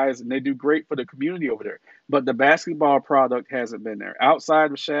 deep ties, and they do great for the community over there. But the basketball product hasn't been there.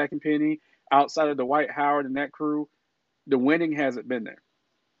 Outside of Shaq and Penny, outside of Dwight Howard and that crew, the winning hasn't been there.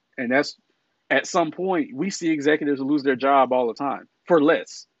 And that's at some point we see executives lose their job all the time for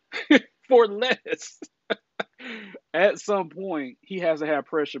less. For less. At some point, he has to have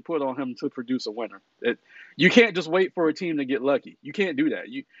pressure put on him to produce a winner. You can't just wait for a team to get lucky. You can't do that.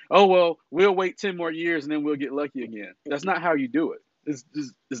 Oh well, we'll wait 10 more years and then we'll get lucky again. That's not how you do it.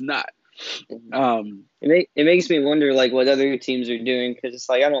 It's not. Um, it makes me wonder like what other teams are doing, because it's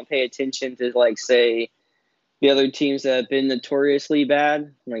like I don't pay attention to like say the other teams that have been notoriously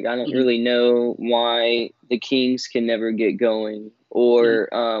bad. Like I don't mhm, really know why the Kings can never get going, mhm, or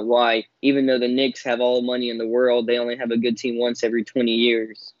why even though the Knicks have all the money in the world, they only have a good team once every 20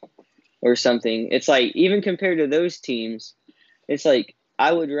 years or something. It's like even compared to those teams, it's like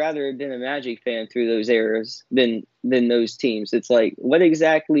I would rather have been a Magic fan through those eras than those teams. It's like what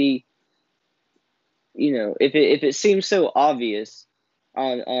exactly, if it seems so obvious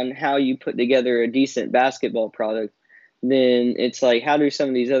on how you put together a decent basketball product, then it's like how do some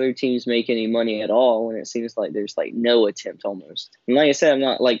of these other teams make any money at all when it seems like there's like no attempt almost. And like I said, I'm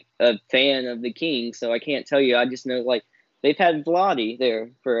not like a fan of the Kings, so I can't tell you. I just know like they've had Vladi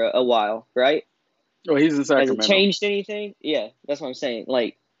there for a while, right? oh, he's in Has it Sacramento. changed anything? Yeah, that's what I'm saying.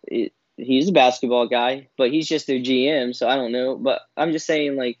 Like he's a basketball guy, but he's just their GM, so I don't know. But I'm just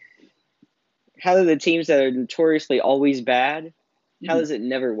saying like how do the teams that are notoriously always bad, how Mhm. does it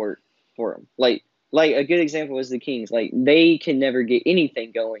never work for them? Like a good example is the Kings. Like they can never get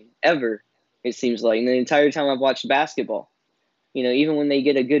anything going ever. It seems like, and the entire time I've watched basketball, even when they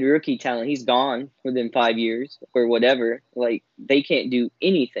get a good rookie talent, he's gone within 5 years or whatever. Like they can't do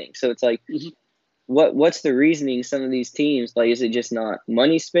anything. So it's like, Mhm. what's the reasoning? Some of these teams, like, is it just not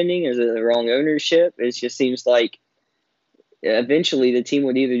money spending? Is it the wrong ownership? It just seems like eventually the team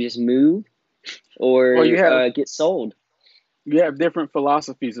would either just move Well, you or have get sold. you have different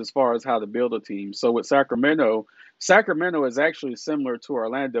philosophies as far as how to build a team. So with Sacramento, Sacramento is actually similar to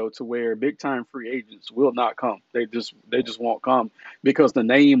Orlando, to where big time free agents will not come. They just won't come because the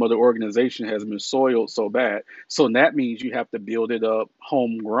name of the organization has been soiled so bad. So that means you have to build it up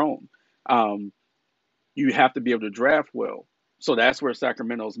homegrown. Um, you have to be able to draft well. So that's where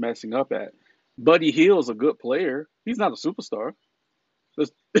Sacramento's messing up at. Buddy Hield's a good player. He's not a superstar.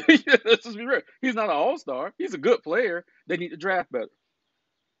 Let's, let's just be real. He's not an all-star. He's a good player. They need to draft better.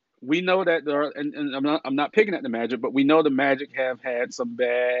 We know that there are, and I'm not picking at the Magic, but we know the Magic have had some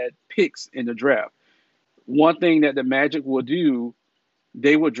bad picks in the draft. One thing that the Magic will do,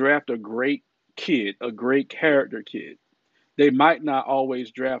 they will draft a great kid, a great character kid. They might not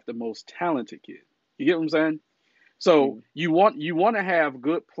always draft the most talented kid. You get what I'm saying? So Mm. you want to have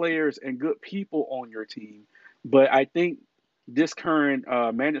good players and good people on your team, but I think this current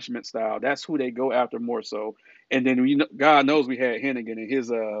management style, that's who they go after more so. And then God knows we had Hennigan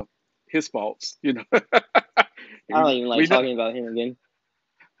and his faults. I don't even like we know. talking about him again.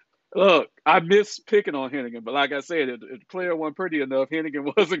 Look, I miss picking on Hennigan, but like I said, if the player wasn't pretty enough,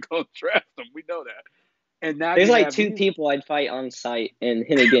 Hennigan wasn't going to draft him. We know that. And now There's you like have two these. people I'd fight on site, and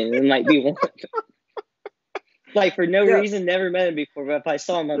him again. It might be one. Like for no Yeah, reason, never met him before. But if I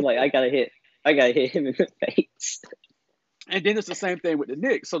saw him, I'm like, I gotta hit him in the face. and then it's the same thing with the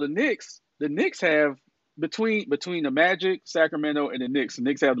Knicks. So the Knicks have between the Magic, Sacramento, and the Knicks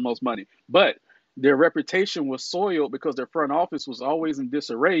have the most money. But their reputation was soiled because their front office was always in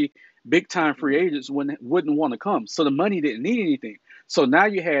disarray. Big time free agents wouldn't want to come, so the money didn't need anything. So now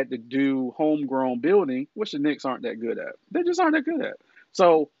you had to do homegrown building, which the Knicks aren't that good at. They just aren't that good at.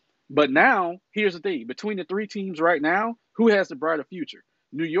 So, but now here's the thing: between the three teams right now, who has the brighter future?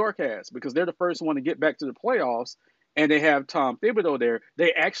 New York has, because they're the first one to get back to the playoffs, and they have Tom Thibodeau there.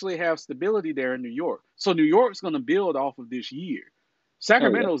 They actually have stability there in New York. So New York's going to build off of this year. Oh yeah.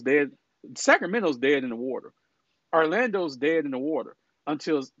 Sacramento's dead. Sacramento's dead in the water. Orlando's dead in the water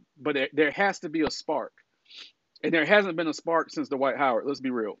until, but there has to be a spark, and there hasn't been a spark since the Dwight Howard. Let's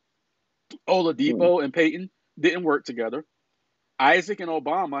be real. Mm. Oladipo and Peyton didn't work together. Isaac and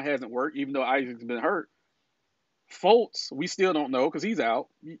Obama hasn't worked, even though Isaac's been hurt. Fultz, we still don't know because he's out.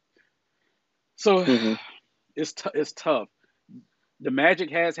 So Hmm. it's tough. The Magic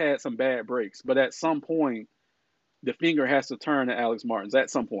has had some bad breaks, but at some point, the finger has to turn to Alex Martins at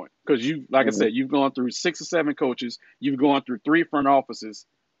some point, because you, like I Hmm. said, you've gone through 6 or 7 coaches, you've gone through 3 front offices,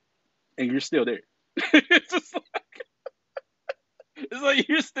 and you're still there. it's just like, it's like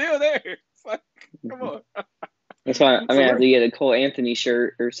you're still there. It's like, come Hmm. on. That's why I'm So gonna have let to get a Cole Anthony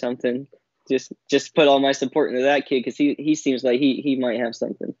shirt or something. Just put all my support into that kid because he seems like he might have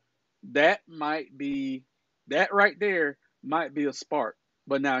something. that might be that right there might be a spark.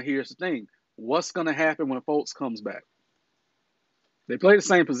 But now here's the thing: what's going to happen when Fultz comes back? They play the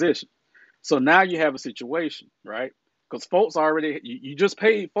same position, so now you have a situation, right? Because Fultz already you just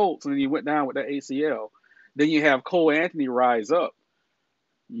paid Fultz and then you went down with that ACL. Then you have Cole Anthony rise up.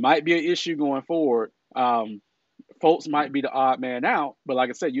 Might be an issue going forward. Fultz might be the odd man out, but like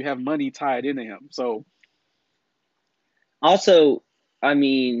I said, you have money tied into him. So Also, I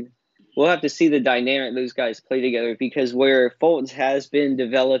mean, we'll have to see the dynamic those guys play together because where Fultz has been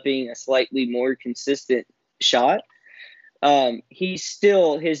developing a slightly more consistent shot, he's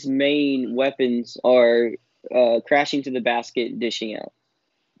still his main weapons are crashing to the basket, dishing out.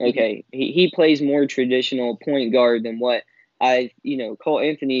 mhm, Okay, he plays more traditional point guard than what Cole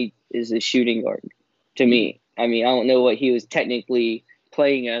Anthony is a shooting guard to mhm, me. I mean, I don't know what he was technically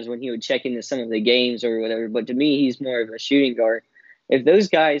playing as when he would check into some of the games or whatever, but to me, he's more of a shooting guard. If those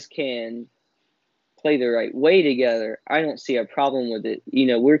guys can play the right way together, I don't see a problem with it.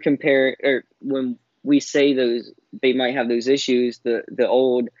 We're comparing, or when we say those, they might have those issues. The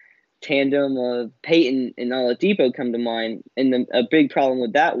old tandem of Peyton and Oladipo come to mind, and a big problem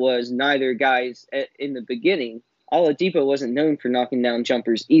with that was neither guys in the beginning. Oladipo wasn't known for knocking down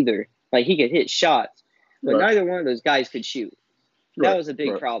jumpers either. Like he could hit shots, but right, neither one of those guys could shoot. That right, was a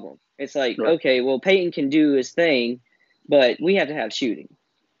big right, problem. It's like, right. okay, well Peyton can do his thing, but we have to have shooting.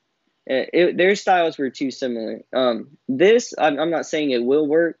 Their styles were too similar. I'm not saying it will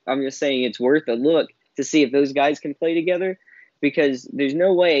work. I'm just saying it's worth a look to see if those guys can play together, because there's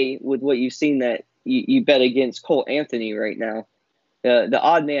no way with what you've seen that you bet against Cole Anthony right now. The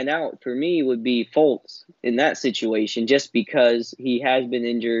odd man out for me would be Fultz in that situation, just because he has been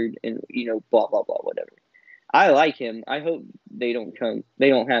injured and blah blah blah whatever. I like him. I hope they don't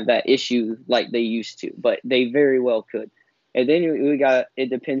have that issue like they used to, but they very well could. And then we got, it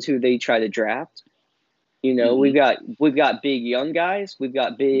depends who they try to draft. Hmm, We've got big young guys, hmm.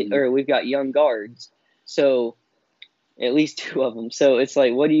 we've got young guards. So at least two of them. So it's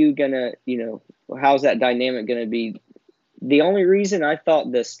like, what are you gonna, how's that dynamic gonna be? The only reason I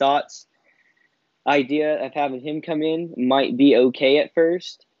thought the Stotts idea of having him come in might be okay at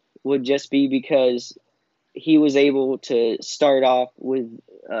first would just be because he was able to start off with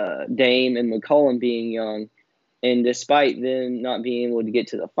Dame and McCollum being young, and despite them not being able to get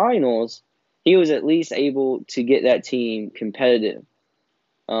to the finals, he was at least able to get that team competitive.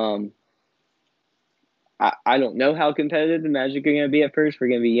 Um, I don't know how competitive the Magic are going to be at first. We're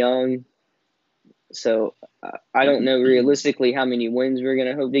going to be young, so I don't know realistically how many wins we're going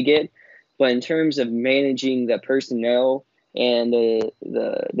to hope to get. But in terms of managing the personnel and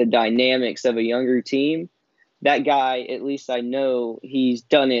the dynamics of a younger team, that guy, at least I know he's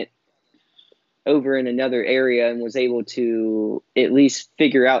done it over in another area and was able to at least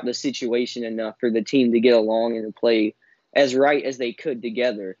figure out the situation enough for the team to get along and to play as right as they could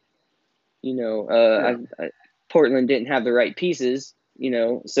together. Yeah. Portland didn't have the right pieces,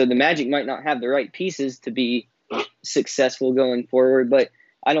 so the Magic might not have the right pieces to be successful going forward, but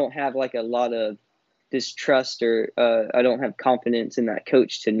I don't have like a lot of distrust or I don't have confidence in that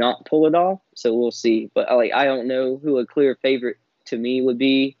coach to not pull it off. So we'll see. But I don't know who a clear favorite to me would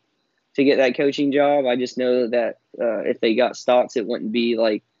be to get that coaching job. I just know that if they got Stotts, it wouldn't be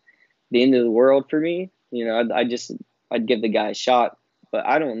like the end of the world for me. I'd give the guy a shot. But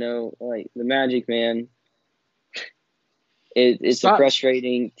I don't know, like the Magic, man. It's a Stocks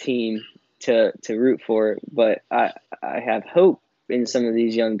frustrating team. to root for it. But I have hope in some of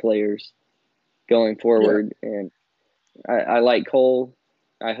these young players going Yeah, forward, and I like Cole.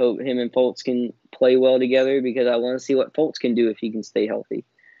 I hope him and Fultz can play well together because I want to see what Fultz can do if he can stay healthy.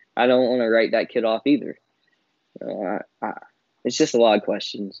 I don't want to write that kid off either. It's just a lot of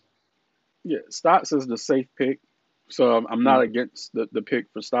questions. yeah. Stotts is the safe pick, so I'm not Mhm. against the pick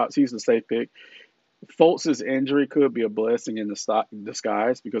for Stotts. He's the safe pick. Fultz's injury could be a blessing in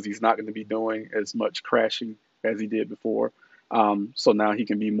disguise because he's not going to be doing as much crashing as he did before. So now he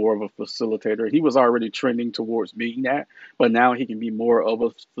can be more of a facilitator. He was already trending towards being that, but now he can be more of a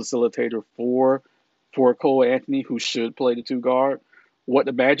facilitator for Cole Anthony, who should play the two guard. What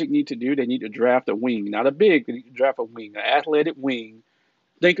the Magic need to do, they need to draft a wing, not a big. They need to draft a wing, an athletic wing.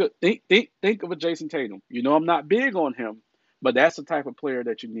 Think of a Jason Tatum. You know, I'm not big on him, but that's the type of player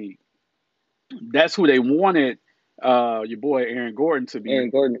that you need. That's who they wanted your boy Aaron Gordon to be, Aaron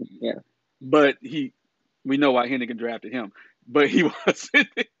Gordon, yeah. but we know why Hennigan drafted him, but he wasn't.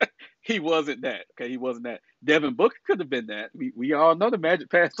 He wasn't that. Okay, he wasn't that. Devin Booker could have been that. We all know the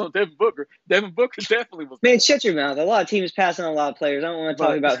Magic passed on Devin Booker. Devin Booker definitely was Man, that. shut your mouth. A lot of teams passing on a lot of players. I don't want to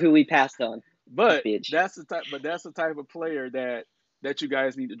talk But about who we passed on. but Bitch. that's the type of player that you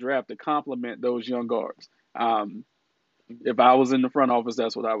guys need to draft to complement those young guards. If I was in the front office,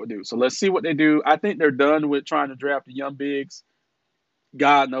 that's what I would do. So let's see what they do. I think they're done with trying to draft the young bigs.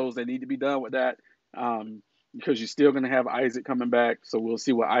 God knows they need to be done with that, because you're still going to have Isaac coming back. So we'll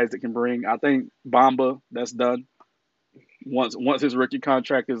see what Isaac can bring. I think Bamba, that's done. Once his rookie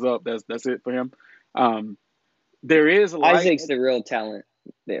contract is up, that's it for him. Um, there is light. Isaac's the real talent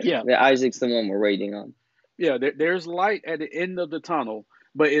there. Yeah, Isaac's the one we're waiting on. yeah. There's light at the end of the tunnel,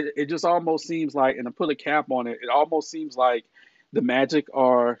 but it just almost seems like, and I put a cap on it. It almost seems like the Magic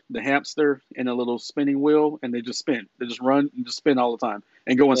are the hamster in a little spinning wheel, and they just spin. They just run and just spin all the time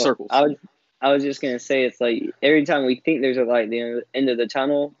and go in Well, circles. I was just gonna say it's like every time we think there's a light at the end of the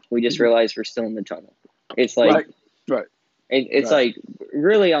tunnel, we just realize we're still in the tunnel. It's like Right, right, it's right. like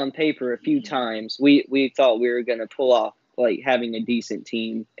really on paper a few times we thought we were gonna pull off like having a decent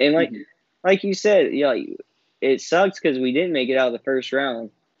team, and Mhm. like you said, yeah, like, it sucks because we didn't make it out of the first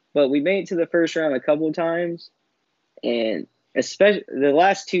round, but we made it to the first round a couple of times, and especially the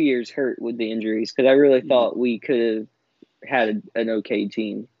last 2 years hurt with the injuries because I really Mhm. thought we could have had an okay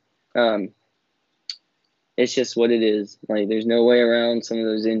team. Um, it's just what it is. Like there's no way around some of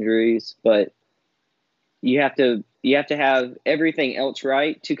those injuries, but you have to have everything else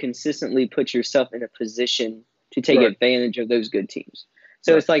right to consistently put yourself in a position to take Right, advantage of those good teams.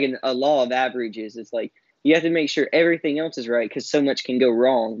 So right. it's like a law of averages. It's like you have to make sure everything else is right because so much can go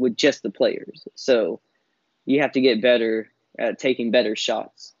wrong with just the players. So you have to get better at taking better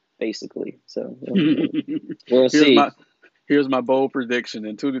shots, basically. So we'll here's see. my here's my bold prediction: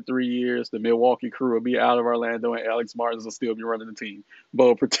 in 2 to 3 years, the Milwaukee Crew will be out of Orlando, and Alex Martins will still be running the team.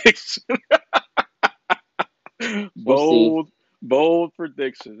 Bold prediction. We'll see. bold, bold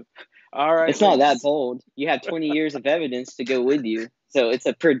prediction. All right, It's not that ladies. bold. You have 20 years of evidence to go with you. So it's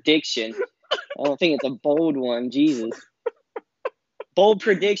a prediction. I don't think it's a bold one. Jesus. Bold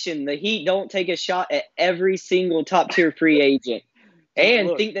prediction. The Heat don't take a shot at every single top tier free agent Just and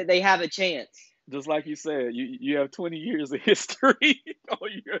look, think that they have a chance. just like you said, you have 20 years of history on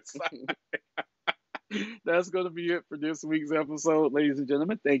your side. That's going to be it for this week's episode, ladies and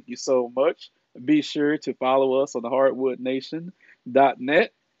gentlemen. Thank you so much. Be sure to follow us on the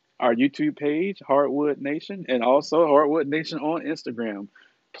hardwoodnation.net, our YouTube page, Hardwood Nation, and also Hardwood Nation on Instagram.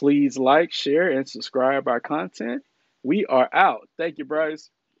 Please like, share, and subscribe our content. We are out. Thank you, Bryce.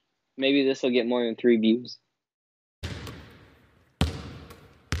 Maybe this will get more than 3 views.